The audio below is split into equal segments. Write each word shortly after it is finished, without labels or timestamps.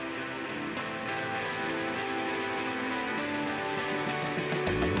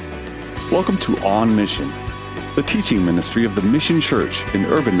Welcome to On Mission, the teaching ministry of the Mission Church in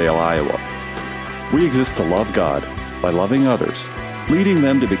Urbandale, Iowa. We exist to love God by loving others, leading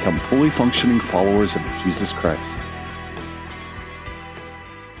them to become fully functioning followers of Jesus Christ.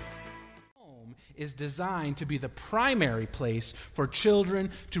 Home is designed to be the primary place for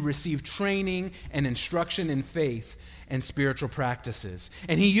children to receive training and instruction in faith and spiritual practices.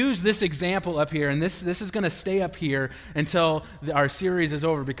 And he used this example up here, and this is going to stay up here until our series is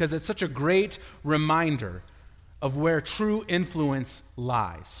over, because it's such a great reminder of where true influence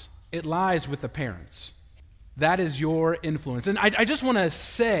lies. It lies with the parents. That is your influence. And I just want to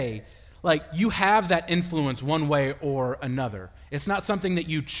say, you have that influence one way or another. It's not something that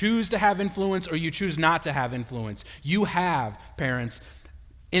you choose to have influence or you choose not to have influence. You have, parents,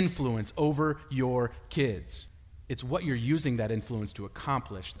 influence over your kids. It's what you're using that influence to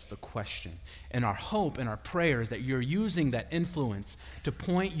accomplish that's the question. And our hope and our prayer is that you're using that influence to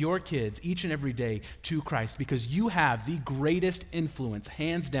point your kids each and every day to Christ, because you have the greatest influence,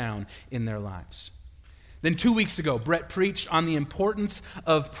 hands down, in their lives. Then 2 weeks ago, Brett preached on the importance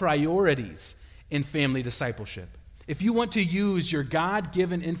of priorities in family discipleship. If you want to use your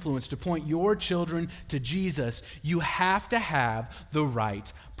God-given influence to point your children to Jesus, you have to have the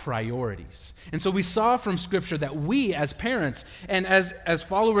right priorities. And so we saw from Scripture that we as parents and as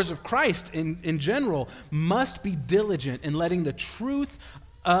followers of Christ in general must be diligent in letting the truth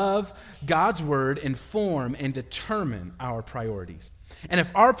of God's Word inform and determine our priorities. And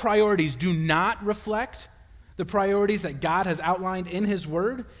if our priorities do not reflect the priorities that God has outlined in His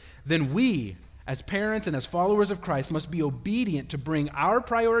Word, then we, as parents and as followers of Christ, must be obedient to bring our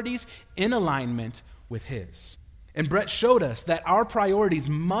priorities in alignment with His. And Brett showed us that our priorities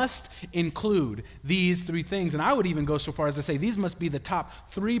must include these three things. And I would even go so far as to say these must be the top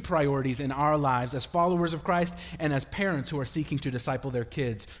 3 priorities in our lives as followers of Christ and as parents who are seeking to disciple their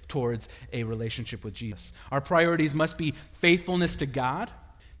kids towards a relationship with Jesus. Our priorities must be faithfulness to God,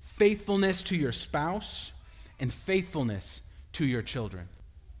 faithfulness to your spouse, and faithfulness to your children.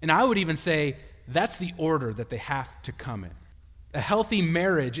 And I would even say that's the order that they have to come in. A healthy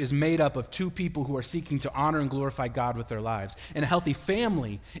marriage is made up of 2 people who are seeking to honor and glorify God with their lives. And a healthy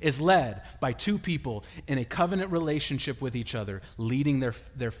family is led by 2 people in a covenant relationship with each other, leading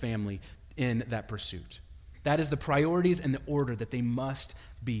their family in that pursuit. That is the priorities and the order that they must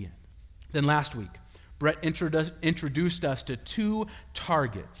be in. Then last week, Brett introduced us to 2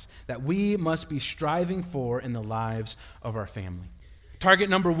 targets that we must be striving for in the lives of our family. Target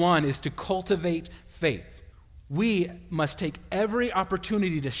number 1 is to cultivate faith. We must take every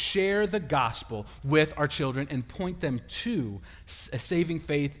opportunity to share the gospel with our children and point them to a saving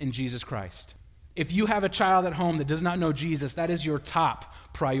faith in Jesus Christ. If you have a child at home that does not know Jesus, that is your top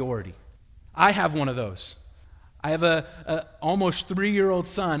priority. I have one of those. I have a almost 3-year-old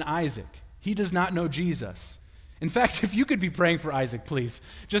son, Isaac. He does not know Jesus. In fact, if you could be praying for Isaac, please.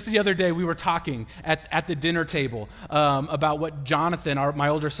 Just the other day, we were talking at the dinner table about what Jonathan, my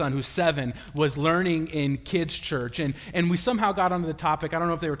older son, who's 7, was learning in kids' church. And we somehow got onto the topic, I don't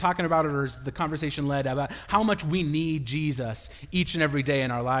know if they were talking about it or the conversation led, about how much we need Jesus each and every day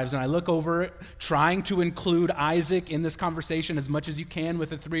in our lives. And I look over it, trying to include Isaac in this conversation as much as you can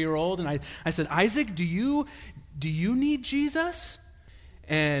with a 3-year-old. And I said, Isaac, do you need Jesus?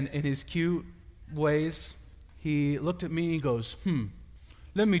 And in his cute ways, he looked at me and goes,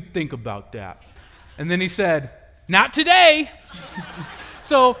 let me think about that. And then he said, not today.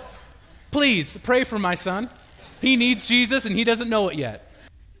 So please pray for my son. He needs Jesus and he doesn't know it yet.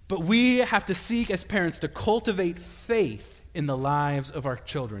 But we have to seek as parents to cultivate faith in the lives of our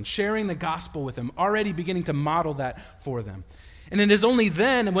children, sharing the gospel with them, already beginning to model that for them. And it is only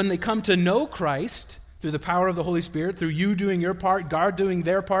then when they come to know Christ through the power of the Holy Spirit, through you doing your part, God doing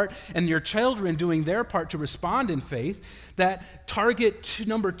their part, and your children doing their part to respond in faith, that target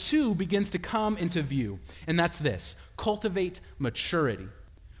number 2 begins to come into view. And that's this: cultivate maturity.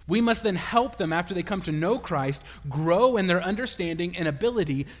 We must then help them, after they come to know Christ, grow in their understanding and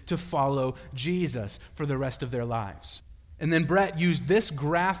ability to follow Jesus for the rest of their lives. And then Brett used this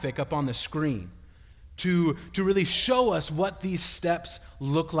graphic up on the screen to really show us what these steps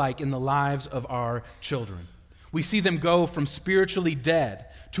look like in the lives of our children. We see them go from spiritually dead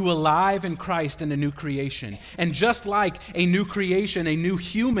to alive in Christ and a new creation. And just like a new creation, a new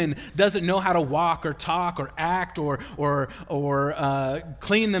human doesn't know how to walk or talk or act or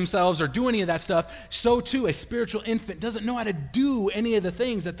clean themselves or do any of that stuff, so too a spiritual infant doesn't know how to do any of the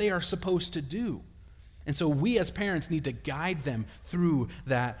things that they are supposed to do. And so we as parents need to guide them through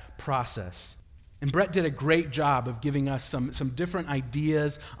that process. And Brett did a great job of giving us some different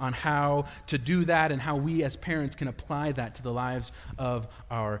ideas on how to do that and how we as parents can apply that to the lives of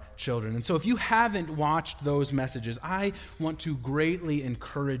our children. And so if you haven't watched those messages, I want to greatly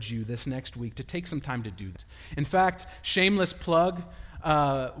encourage you this next week to take some time to do that. In fact, shameless plug,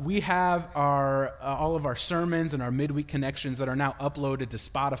 we have all of our sermons and our midweek connections that are now uploaded to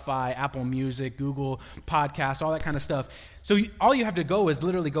Spotify, Apple Music, Google Podcasts, all that kind of stuff. So all you have to go is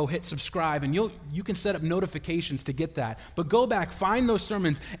literally go hit subscribe, and you can set up notifications to get that. But go back, find those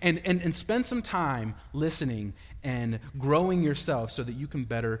sermons, and spend some time listening and growing yourself so that you can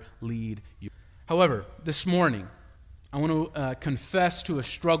better lead you. However, this morning, I want to confess to a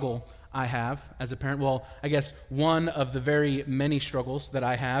struggle I have as a parent. Well, I guess one of the very many struggles that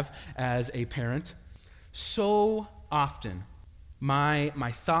I have as a parent. So often, my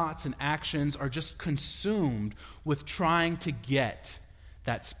thoughts and actions are just consumed with trying to get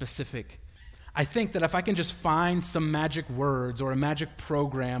that specific. I think that if I can just find some magic words or a magic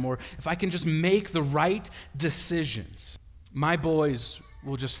program, or if I can just make the right decisions, my boys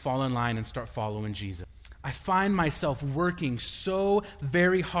will just fall in line and start following Jesus. I find myself working so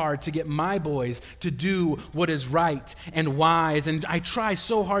very hard to get my boys to do what is right and wise, and I try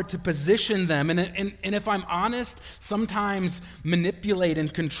so hard to position them, and if I'm honest, sometimes manipulate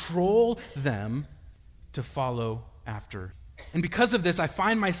and control them to follow after. And because of this, I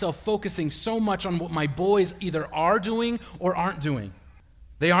find myself focusing so much on what my boys either are doing or aren't doing.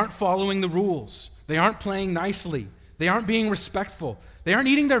 They aren't following the rules. They aren't playing nicely. They aren't being respectful. They aren't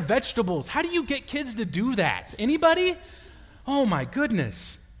eating their vegetables. How do you get kids to do that? Anybody? Oh my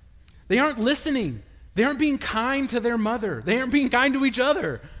goodness. They aren't listening. They aren't being kind to their mother. They aren't being kind to each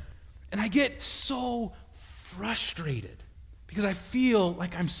other. And I get so frustrated because I feel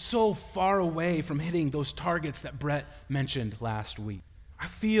like I'm so far away from hitting those targets that Brett mentioned last week. I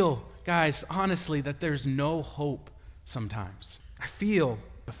feel, guys, honestly, that there's no hope sometimes. I feel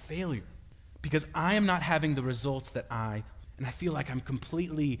a failure because I am not having the results and I feel like I'm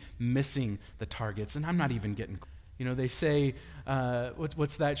completely missing the targets, and I'm not even getting. They say,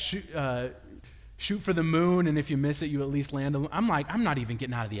 what's that? Shoot for the moon, and if you miss it, you at least land. I'm not even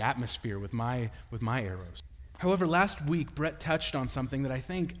getting out of the atmosphere with my arrows. However, last week Brett touched on something that I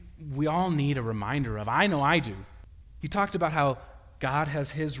think we all need a reminder of. I know I do. He talked about how God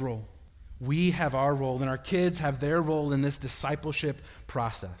has His role, we have our role, and our kids have their role in this discipleship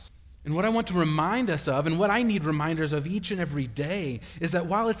process. And what I want to remind us of, and what I need reminders of each and every day, is that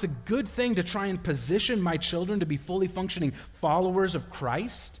while it's a good thing to try and position my children to be fully functioning followers of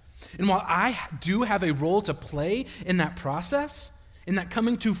Christ, and while I do have a role to play in that process, in that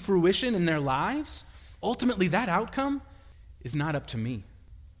coming to fruition in their lives, ultimately that outcome is not up to me.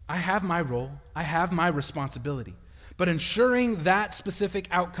 I have my role, I have my responsibility, but ensuring that specific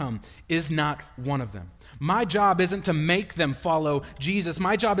outcome is not one of them. My job isn't to make them follow Jesus.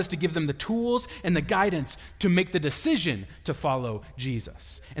 My job is to give them the tools and the guidance to make the decision to follow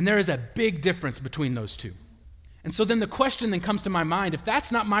Jesus. And there is a big difference between those two. And so then the question then comes to my mind, if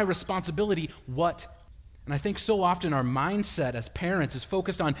that's not my responsibility, what? And I think so often our mindset as parents is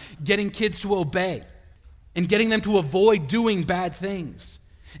focused on getting kids to obey and getting them to avoid doing bad things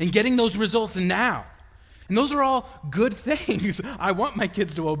and getting those results now. And those are all good things. I want my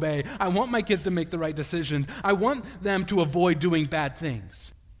kids to obey. I want my kids to make the right decisions. I want them to avoid doing bad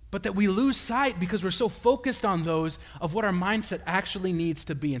things. But that we lose sight because we're so focused on those of what our mindset actually needs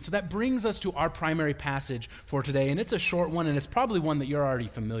to be. And so that brings us to our primary passage for today. And it's a short one, and it's probably one that you're already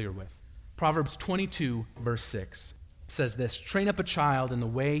familiar with. Proverbs 22, verse 6 says this, "Train up a child in the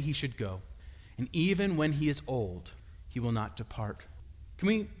way he should go, and even when he is old, he will not depart."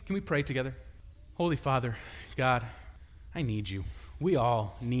 Can we pray together? Holy Father, God, I need you. We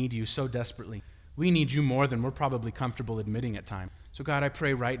all need you so desperately. We need you more than we're probably comfortable admitting at times. So God, I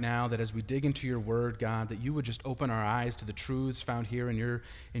pray right now that as we dig into your word, God, that you would just open our eyes to the truths found here in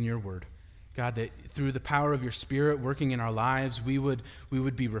your word. God, that through the power of your Spirit working in our lives, we would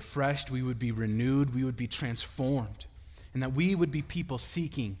be refreshed, we would be renewed, we would be transformed, and that we would be people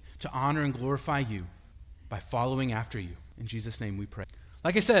seeking to honor and glorify you by following after you. In Jesus' name we pray.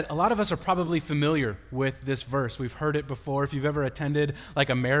 Like I said, a lot of us are probably familiar with this verse. We've heard it before. If you've ever attended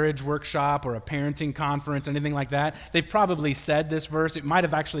like a marriage workshop or a parenting conference, anything like that, they've probably said this verse. It might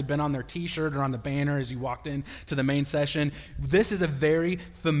have actually been on their t-shirt or on the banner as you walked in to the main session. This is a very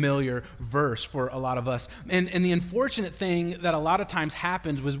familiar verse for a lot of us. And the unfortunate thing that a lot of times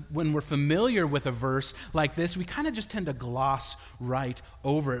happens was when we're familiar with a verse like this, we kind of just tend to gloss right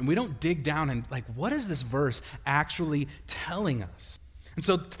over it. And we don't dig down and what is this verse actually telling us? And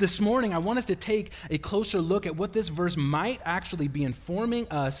so this morning, I want us to take a closer look at what this verse might actually be informing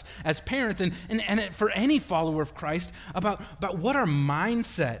us as parents and for any follower of Christ about what our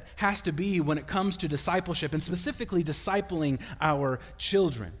mindset has to be when it comes to discipleship and specifically discipling our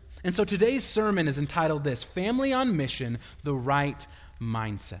children. And so today's sermon is entitled this, Family on Mission, the Right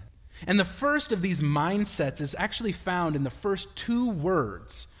Mindset. And the first of these mindsets is actually found in the first two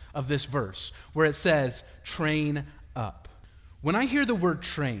words of this verse, where it says, train up. When I hear the word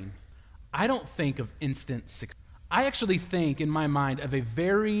train, I don't think of instant success. I actually think in my mind of a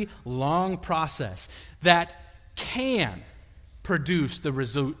very long process that can produce the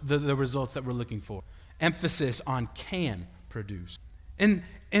results that we're looking for. Emphasis on can produce. And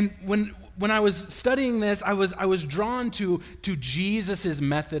when I was studying this, I was drawn to Jesus'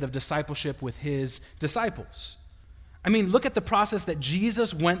 method of discipleship with his disciples. I mean, look at the process that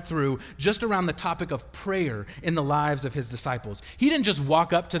Jesus went through just around the topic of prayer in the lives of his disciples. He didn't just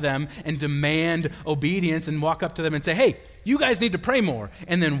walk up to them and demand obedience and walk up to them and say, hey, you guys need to pray more,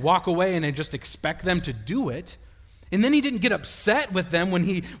 and then walk away and then just expect them to do it. And then he didn't get upset with them when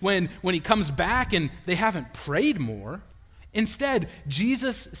he comes back and they haven't prayed more. Instead,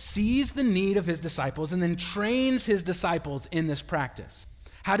 Jesus sees the need of his disciples and then trains his disciples in this practice.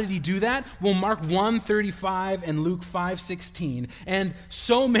 How did he do that? Well, Mark 1:35 and Luke 5:16, and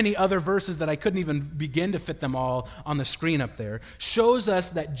so many other verses that I couldn't even begin to fit them all on the screen up there, shows us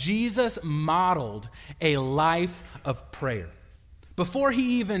that Jesus modeled a life of prayer. Before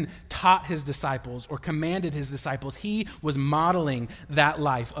he even taught his disciples or commanded his disciples, he was modeling that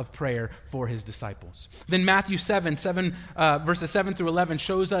life of prayer for his disciples. Then Matthew 7 verses 7 through 11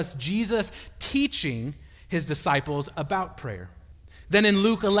 shows us Jesus teaching his disciples about prayer. Then in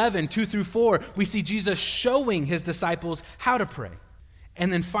Luke 11, 2 through 4, we see Jesus showing his disciples how to pray.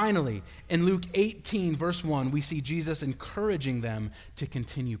 And then finally, in Luke 18, verse 1, we see Jesus encouraging them to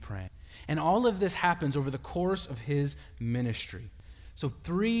continue praying. And all of this happens over the course of his ministry. So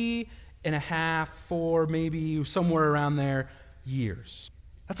 3.5, 4, maybe somewhere around there, years.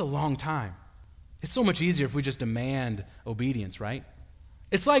 That's a long time. It's so much easier if we just demand obedience, right?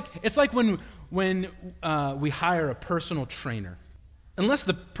 It's like when we hire a personal trainer. Unless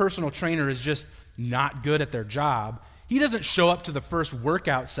the personal trainer is just not good at their job, he doesn't show up to the first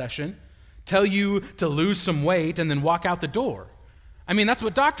workout session, tell you to lose some weight, and then walk out the door. I mean, that's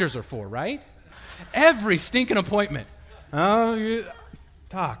what doctors are for, right? Every stinking appointment. Oh,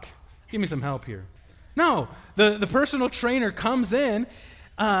 doc, give me some help here. No, the personal trainer comes in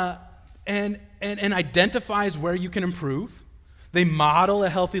and identifies where you can improve. They model a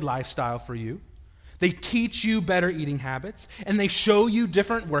healthy lifestyle for you. They teach you better eating habits, and they show you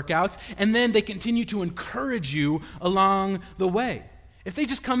different workouts, and then they continue to encourage you along the way. If they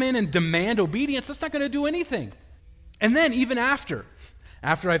just come in and demand obedience, that's not going to do anything. And then even after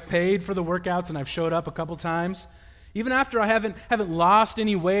I've paid for the workouts and I've showed up a couple times, even after I haven't lost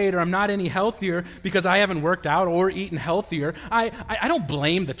any weight or I'm not any healthier because I haven't worked out or eaten healthier, I don't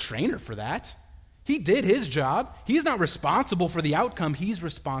blame the trainer for that. He did his job. He's not responsible for the outcome. He's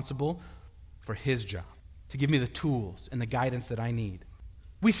responsible for his job, to give me the tools and the guidance that I need.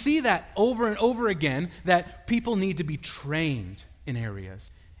 We see that over and over again, that people need to be trained in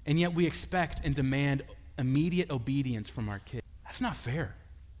areas, and yet we expect and demand immediate obedience from our kids. That's not fair.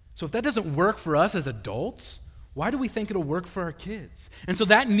 So if that doesn't work for us as adults, why do we think it'll work for our kids? And so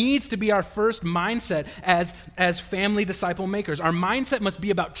that needs to be our first mindset as family disciple makers. Our mindset must be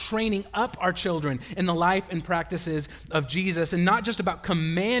about training up our children in the life and practices of Jesus, and not just about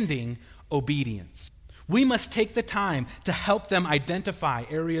commanding obedience. We must take the time to help them identify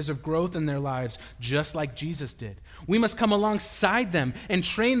areas of growth in their lives, just like Jesus did. We must come alongside them and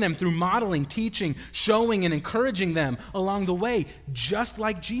train them through modeling, teaching, showing, and encouraging them along the way, just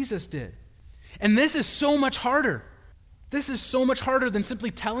like Jesus did. And this is so much harder. This is so much harder than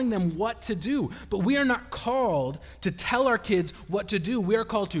simply telling them what to do. But we are not called to tell our kids what to do. We are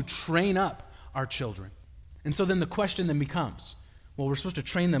called to train up our children. And so then the question then becomes, well, we're supposed to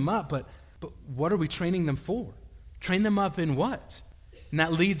train them up, but what are we training them for? Train them up in what? And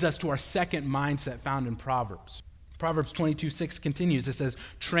that leads us to our second mindset found in Proverbs. Proverbs 22:6 continues. It says,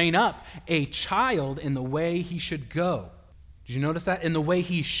 train up a child in the way he should go. Did you notice that? In the way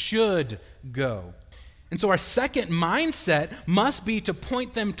he should go. And so our second mindset must be to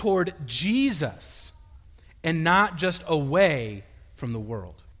point them toward Jesus and not just away from the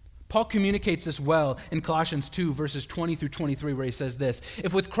world. Paul communicates this well in Colossians 2, verses 20 through 23, where he says this,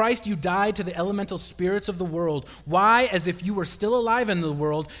 if with Christ you died to the elemental spirits of the world, why, as if you were still alive in the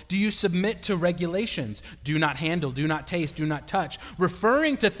world, do you submit to regulations? Do not handle, do not taste, do not touch,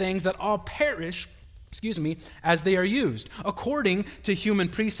 referring to things that all perish as they are used, according to human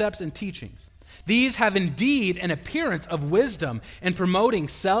precepts and teachings. These have indeed an appearance of wisdom in promoting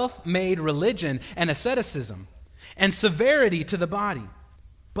self-made religion and asceticism and severity to the body,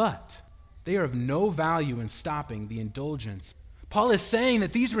 but they are of no value in stopping the indulgence. Paul is saying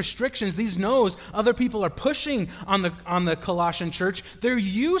that these restrictions, these no's other people are pushing on the Colossian church, they're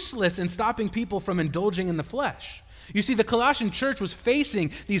useless in stopping people from indulging in the flesh. You see, the Colossian church was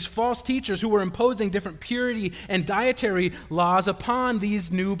facing these false teachers who were imposing different purity and dietary laws upon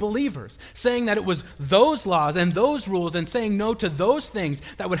these new believers, saying that it was those laws and those rules and saying no to those things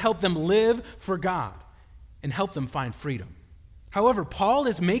that would help them live for God and help them find freedom. However, Paul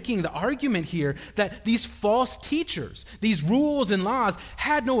is making the argument here that these false teachers, these rules and laws,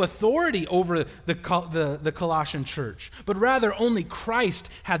 had no authority over the Colossian church, but rather only Christ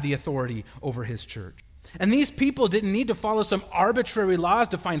had the authority over his church. And these people didn't need to follow some arbitrary laws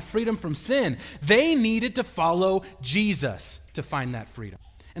to find freedom from sin. They needed to follow Jesus to find that freedom.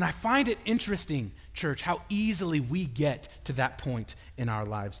 And I find it interesting, church, how easily we get to that point in our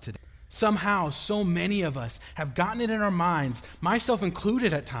lives today. Somehow, so many of us have gotten it in our minds, myself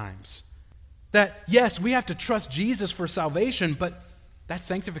included at times, that yes, we have to trust Jesus for salvation, but that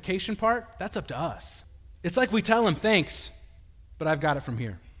sanctification part, that's up to us. It's like we tell him, thanks, but I've got it from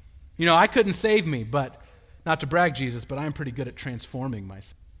here. I couldn't save me, but not to brag, Jesus, but I'm pretty good at transforming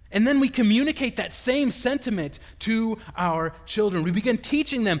myself. And then we communicate that same sentiment to our children. We begin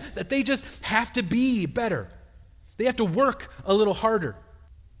teaching them that they just have to be better. They have to work a little harder.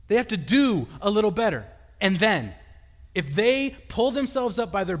 They have to do a little better. And then, if they pull themselves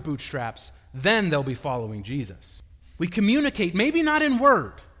up by their bootstraps, then they'll be following Jesus. We communicate, maybe not in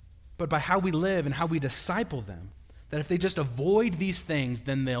word, but by how we live and how we disciple them, that if they just avoid these things,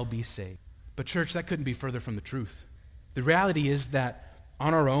 then they'll be saved. But church, that couldn't be further from the truth. The reality is that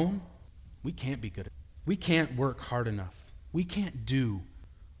on our own, we can't be good. We can't work hard enough. We can't do.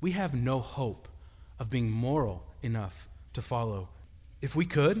 We have no hope of being moral enough to follow. If we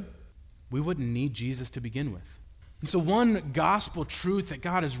could, we wouldn't need Jesus to begin with. And so one gospel truth that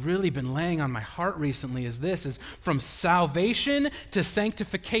God has really been laying on my heart recently is this, is from salvation to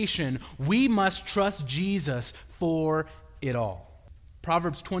sanctification, we must trust Jesus for it all.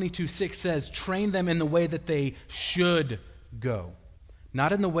 Proverbs 22:6 says, train them in the way that they should go,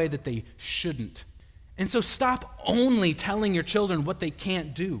 not in the way that they shouldn't. And so stop only telling your children what they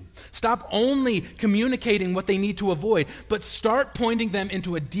can't do. Stop only communicating what they need to avoid, but start pointing them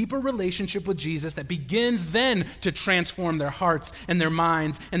into a deeper relationship with Jesus that begins then to transform their hearts and their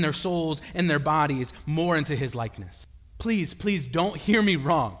minds and their souls and their bodies more into his likeness. Please, please don't hear me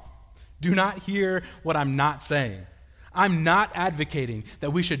wrong. Do not hear what I'm not saying. I'm not advocating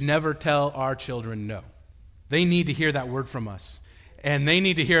that we should never tell our children no. They need to hear that word from us. And they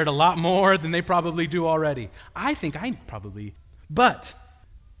need to hear it a lot more than they probably do already. I think I probably. But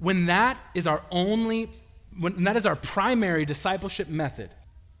when that is our primary discipleship method,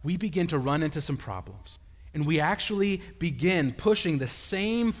 we begin to run into some problems. And we actually begin pushing the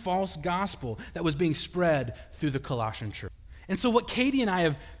same false gospel that was being spread through the Colossian church. And so what Katie and I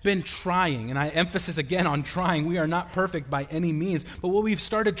have been trying, and I emphasis again on trying, we are not perfect by any means, but what we've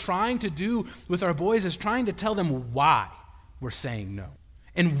started trying to do with our boys is trying to tell them why we're saying no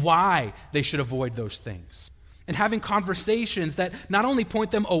and why they should avoid those things. And having conversations that not only point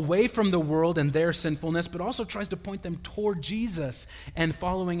them away from the world and their sinfulness, but also tries to point them toward Jesus and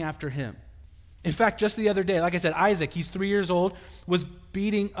following after him. In fact, just the other day, like I said, Isaac, he's 3 years old, was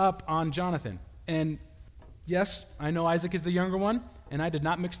beating up on Jonathan. And yes, I know Isaac is the younger one, and I did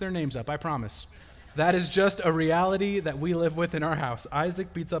not mix their names up, I promise. That is just a reality that we live with in our house.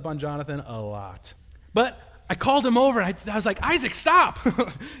 Isaac beats up on Jonathan a lot. But I called him over, and I was like, Isaac, stop.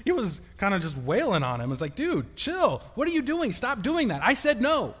 He was kind of just wailing on him. I was like, dude, chill. What are you doing? Stop doing that. I said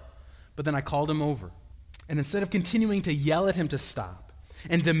no. But then I called him over. And instead of continuing to yell at him to stop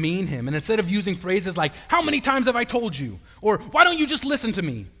and demean him, and instead of using phrases like, how many times have I told you? Or why don't you just listen to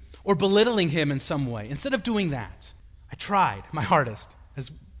me? Or belittling him in some way. Instead of doing that, I tried my hardest,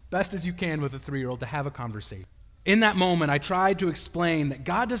 as best as you can with a 3-year-old, to have a conversation. In that moment, I tried to explain that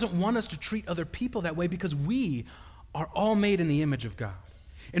God doesn't want us to treat other people that way because we are all made in the image of God.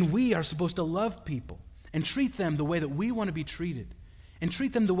 And we are supposed to love people and treat them the way that we want to be treated and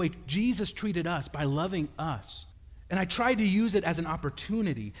treat them the way Jesus treated us by loving us. And I tried to use it as an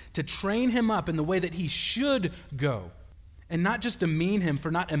opportunity to train him up in the way that he should go and not just demean him for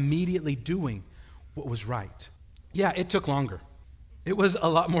not immediately doing what was right. Yeah, it took longer. It was a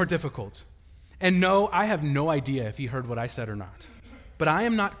lot more difficult. And no, I have no idea if he heard what I said or not. But I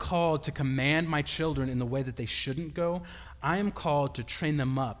am not called to command my children in the way that they shouldn't go. I am called to train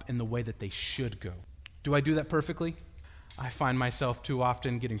them up in the way that they should go. Do I do that perfectly? I find myself too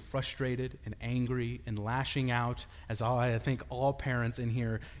often getting frustrated and angry and lashing out, as I think all parents in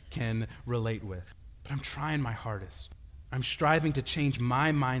here can relate with. But I'm trying my hardest. I'm striving to change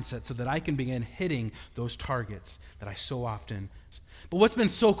my mindset so that I can begin hitting those targets that I so often. But what's been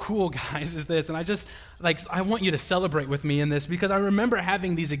so cool, guys, is this, and I want you to celebrate with me in this, because I remember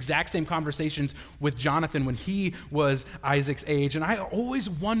having these exact same conversations with Jonathan when he was Isaac's age, and I always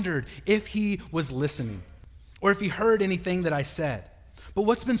wondered if he was listening or if he heard anything that I said. But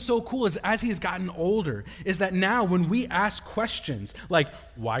what's been so cool is as he's gotten older is that now when we ask questions like,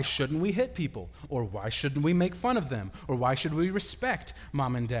 why shouldn't we hit people? Or why shouldn't we make fun of them? Or why should we respect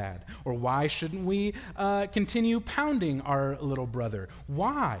mom and dad? Or why shouldn't we continue pounding our little brother?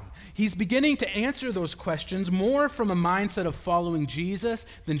 Why? He's beginning to answer those questions more from a mindset of following Jesus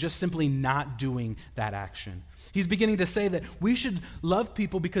than just simply not doing that action. He's beginning to say that we should love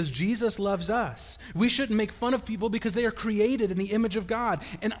people because Jesus loves us. We shouldn't make fun of people because they are created in the image of God.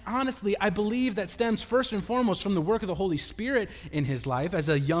 And honestly, I believe that stems first and foremost from the work of the Holy Spirit in his life as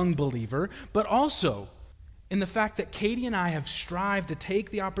a young believer, but also in the fact that Katie and I have strived to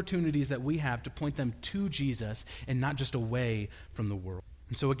take the opportunities that we have to point them to Jesus and not just away from the world.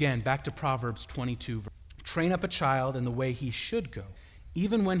 And so again, back to Proverbs 22. Train up a child in the way he should go.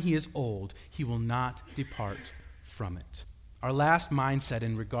 Even when he is old, he will not depart from it. Our last mindset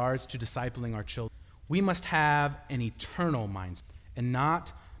in regards to discipling our children, we must have an eternal mindset and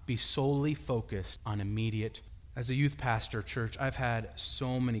not be solely focused on immediate. As a youth pastor, church, I've had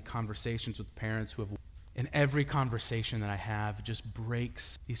so many conversations with parents who have, and every conversation that I have just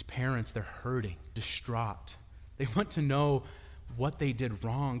breaks these parents. They're hurting, distraught. They want to know what they did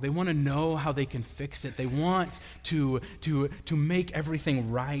wrong. They want to know how they can fix it. They want to make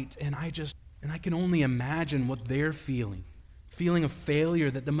everything right. And I can only imagine what they're feeling of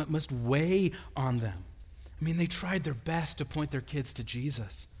failure that must weigh on them. I mean, they tried their best to point their kids to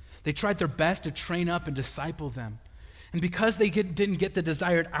Jesus. They tried their best to train up and disciple them. And because they didn't get the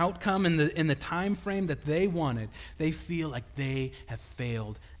desired outcome in the time frame that they wanted, they feel like they have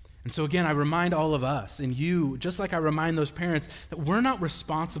failed. And so again, I remind all of us and you, just like I remind those parents, that we're not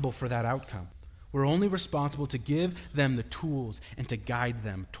responsible for that outcome. We're only responsible to give them the tools and to guide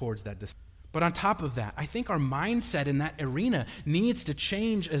them towards that decision. But on top of that, I think our mindset in that arena needs to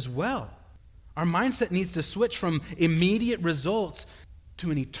change as well. Our mindset needs to switch from immediate results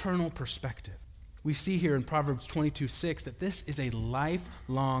to an eternal perspective. We see here in Proverbs 22:6 that this is a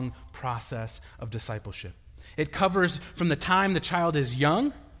lifelong process of discipleship. It covers from the time the child is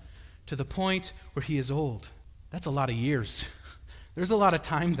young to the point where he is old. That's a lot of years. There's a lot of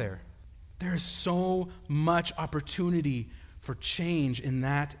time there. There is so much opportunity for change in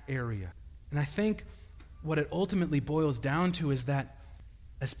that area. And I think what it ultimately boils down to is that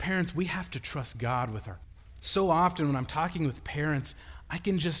as parents, we have to trust God with our. So often when I'm talking with parents, I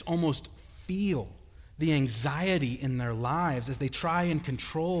can just almost feel the anxiety in their lives as they try and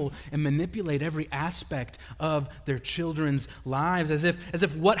control and manipulate every aspect of their children's lives, as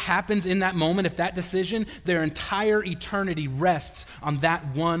if what happens in that moment, if that decision, their entire eternity rests on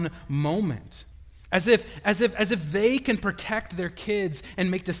that one moment. As if they can protect their kids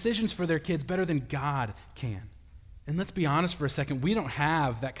and make decisions for their kids better than God can. And let's be honest for a second, we don't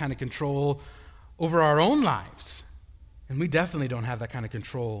have that kind of control over our own lives. And we definitely don't have that kind of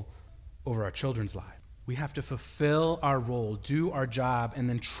control over our children's lives. We have to fulfill our role, do our job, and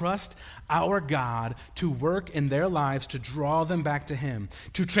then trust our God to work in their lives to draw them back to Him,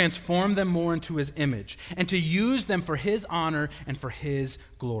 to transform them more into His image, and to use them for His honor and for His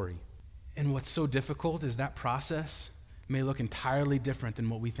glory. And what's so difficult is that process may look entirely different than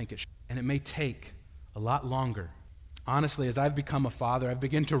what we think it should. And it may take a lot longer. Honestly, as I've become a father, I've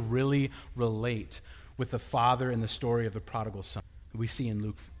begun to really relate with the father in the story of the prodigal son that we see in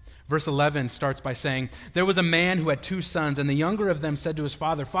Luke. Verse 11 starts by saying, "There was a man who had 2 sons, and the younger of them said to his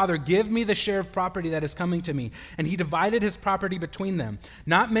father, 'Father, give me the share of property that is coming to me.' And he divided his property between them.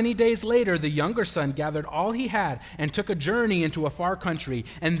 Not many days later, the younger son gathered all he had and took a journey into a far country,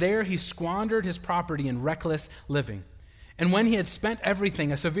 and there he squandered his property in reckless living. And when he had spent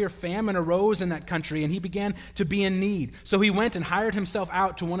everything, a severe famine arose in that country, and he began to be in need. So he went and hired himself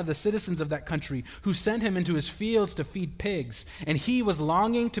out to one of the citizens of that country, who sent him into his fields to feed pigs. And he was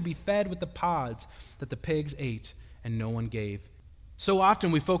longing to be fed with the pods that the pigs ate, and no one gave." So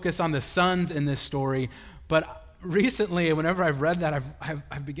often we focus on the sons in this story, but recently, whenever I've read that,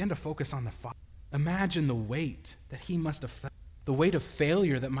 I've begun to focus on the father. Imagine the weight that he must have felt, the weight of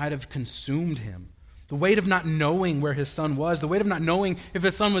failure that might have consumed him. The weight of not knowing where his son was, the weight of not knowing if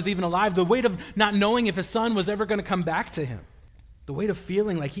his son was even alive, the weight of not knowing if his son was ever going to come back to him, the The weight of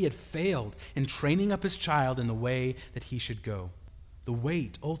feeling like he had failed in training up his child in the way that he should go. The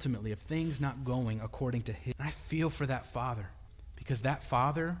weight, ultimately, of things not going according to his. And I feel for that father, because that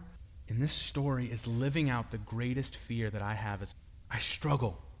father in this story is living out the greatest fear that I have. I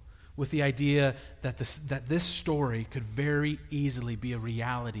struggle with the idea that this story could very easily be a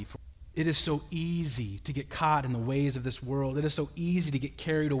reality. It is so easy to get caught in the ways of this world. It is so easy to get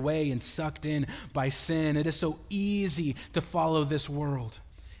carried away and sucked in by sin. It is so easy to follow this world.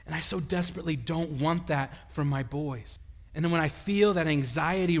 And I so desperately don't want that for my boys. And then when I feel that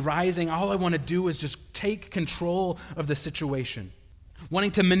anxiety rising, all I want to do is just take control of the situation,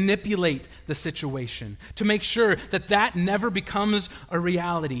 wanting to manipulate the situation, to make sure that that never becomes a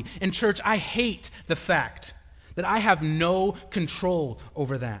reality. In church, I hate the fact that I have no control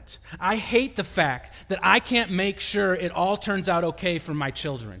over that. I hate the fact that I can't make sure it all turns out okay for my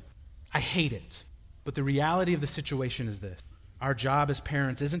children. I hate it. But the reality of the situation is this. Our job as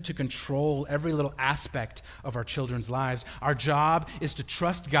parents isn't to control every little aspect of our children's lives. Our job is to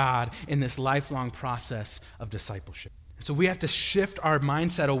trust God in this lifelong process of discipleship. So we have to shift our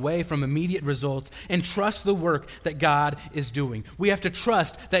mindset away from immediate results and trust the work that God is doing. We have to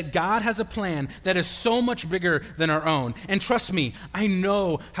trust that God has a plan that is so much bigger than our own. And trust me, I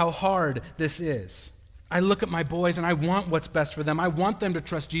know how hard this is. I look at my boys and I want what's best for them. I want them to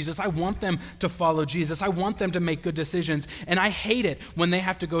trust Jesus. I want them to follow Jesus. I want them to make good decisions. And I hate it when they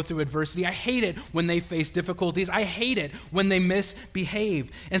have to go through adversity. I hate it when they face difficulties. I hate it when they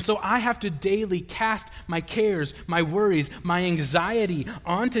misbehave. And so I have to daily cast my cares, my worries, my anxiety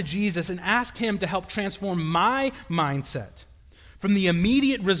onto Jesus and ask him to help transform my mindset from the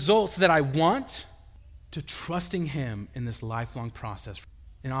immediate results that I want to trusting him in this lifelong process.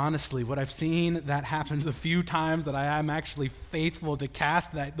 And honestly, what I've seen that happens a few times that I am actually faithful to cast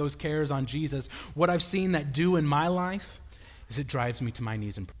those cares on Jesus, what I've seen that do in my life is it drives me to my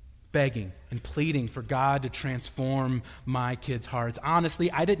knees and begging and pleading for God to transform my kids' hearts. Honestly,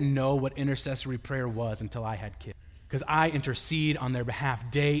 I didn't know what intercessory prayer was until I had kids, because I intercede on their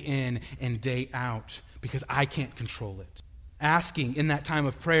behalf day in and day out because I can't control it. Asking in that time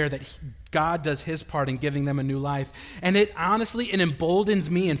of prayer that God does his part in giving them a new life. And it emboldens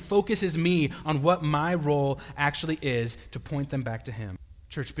me and focuses me on what my role actually is to point them back to him.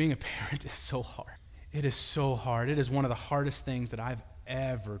 Church, being a parent is so hard. It is so hard. It is one of the hardest things that I've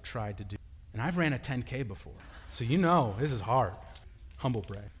ever tried to do. And I've ran a 10K before. So you know this is hard. Humble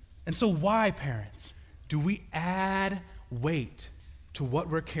brag. And so why, parents, do we add weight to what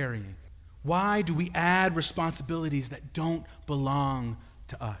we're carrying? Why do we add responsibilities that don't belong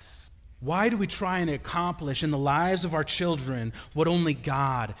to us? Why do we try and accomplish in the lives of our children what only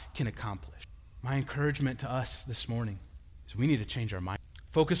God can accomplish? My encouragement to us this morning is we need to change our mind.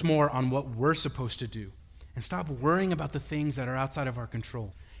 Focus more on what we're supposed to do and stop worrying about the things that are outside of our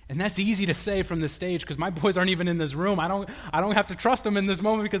control. And that's easy to say from this stage because my boys aren't even in this room. I don't have to trust them in this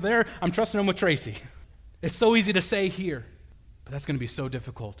moment because I'm trusting them with Tracy. It's so easy to say here, but that's going to be so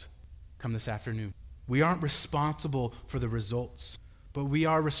difficult come this afternoon. We aren't responsible for the results, but we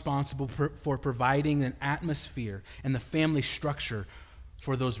are responsible for providing an atmosphere and the family structure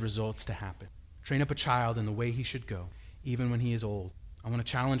for those results to happen. Train up a child in the way he should go, even when he is old. I want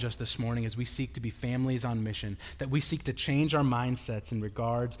to challenge us this morning as we seek to be families on mission, that we seek to change our mindsets in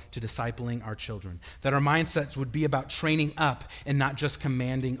regards to discipling our children, that our mindsets would be about training up and not just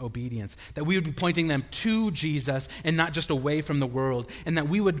commanding obedience, that we would be pointing them to Jesus and not just away from the world, and that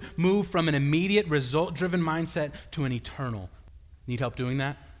we would move from an immediate result-driven mindset to an eternal. Need help doing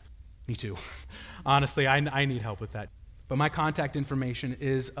that? Me too. Honestly, I need help with that. But my contact information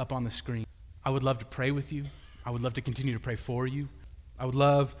is up on the screen. I would love to pray with you. I would love to continue to pray for you. I would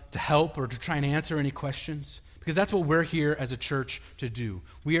love to help or to try and answer any questions, because that's what we're here as a church to do.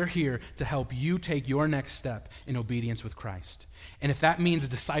 We are here to help you take your next step in obedience with Christ. And if that means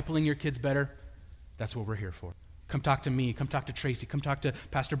discipling your kids better, that's what we're here for. Come talk to me, come talk to Tracy, come talk to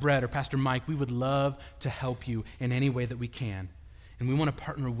Pastor Brett or Pastor Mike. We would love to help you in any way that we can. And we want to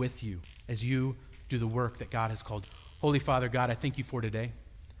partner with you as you do the work that God has called. Holy Father, God, I thank you for today.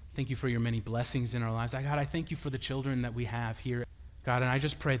 Thank you for your many blessings in our lives. God, I thank you for the children that we have here. God, and I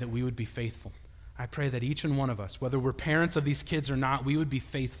just pray that we would be faithful. I pray that each and one of us, whether we're parents of these kids or not, we would be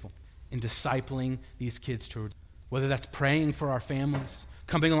faithful in discipling these kids toward, whether that's praying for our families,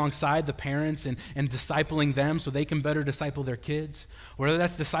 coming alongside the parents and discipling them so they can better disciple their kids, whether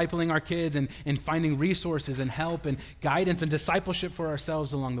that's discipling our kids and finding resources and help and guidance and discipleship for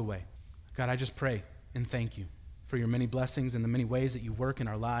ourselves along the way. God, I just pray and thank you for your many blessings and the many ways that you work in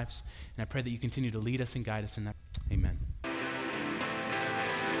our lives. And I pray that you continue to lead us and guide us in that. Amen.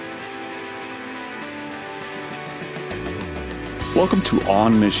 Welcome to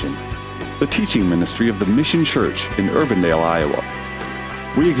On Mission, the teaching ministry of the Mission Church in Urbandale,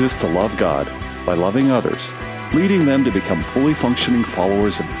 Iowa. We exist to love God by loving others, leading them to become fully functioning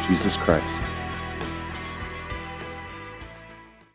followers of Jesus Christ.